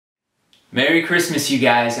Merry Christmas, you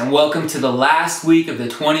guys, and welcome to the last week of the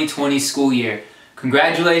 2020 school year.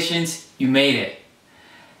 Congratulations, you made it.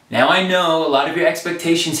 Now I know a lot of your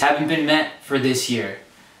expectations haven't been met for this year.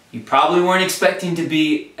 You probably weren't expecting to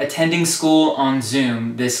be attending school on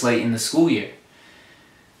Zoom this late in the school year.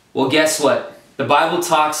 Well, guess what? The Bible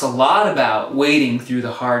talks a lot about waiting through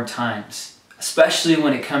the hard times, especially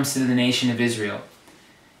when it comes to the nation of Israel.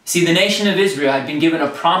 See, the nation of Israel had been given a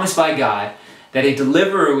promise by God that a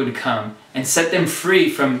deliverer would come and set them free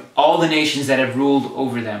from all the nations that have ruled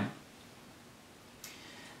over them.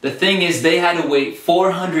 The thing is, they had to wait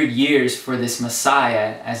 400 years for this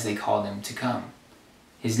Messiah, as they called him, to come.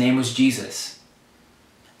 His name was Jesus.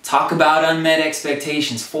 Talk about unmet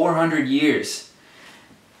expectations, 400 years.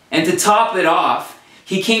 And to top it off,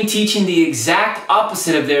 he came teaching the exact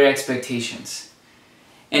opposite of their expectations.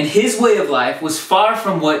 And his way of life was far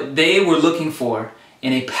from what they were looking for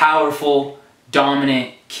in a powerful,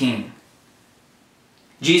 dominant king.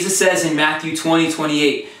 Jesus says in Matthew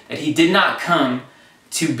 20:28 that he did not come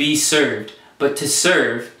to be served, but to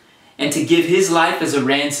serve and to give his life as a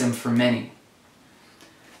ransom for many.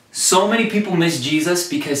 So many people miss Jesus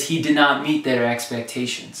because he did not meet their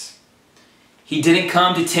expectations. He didn't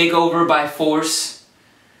come to take over by force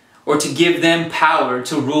or to give them power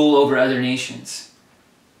to rule over other nations.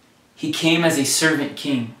 He came as a servant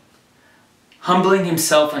king, humbling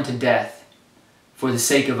himself unto death for the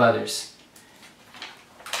sake of others.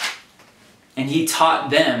 And he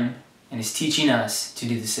taught them and is teaching us to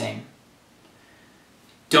do the same.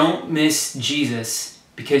 Don't miss Jesus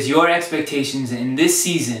because your expectations in this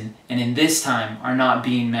season and in this time are not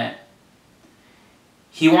being met.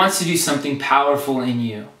 He wants to do something powerful in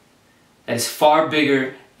you that is far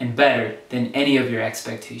bigger and better than any of your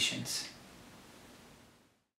expectations.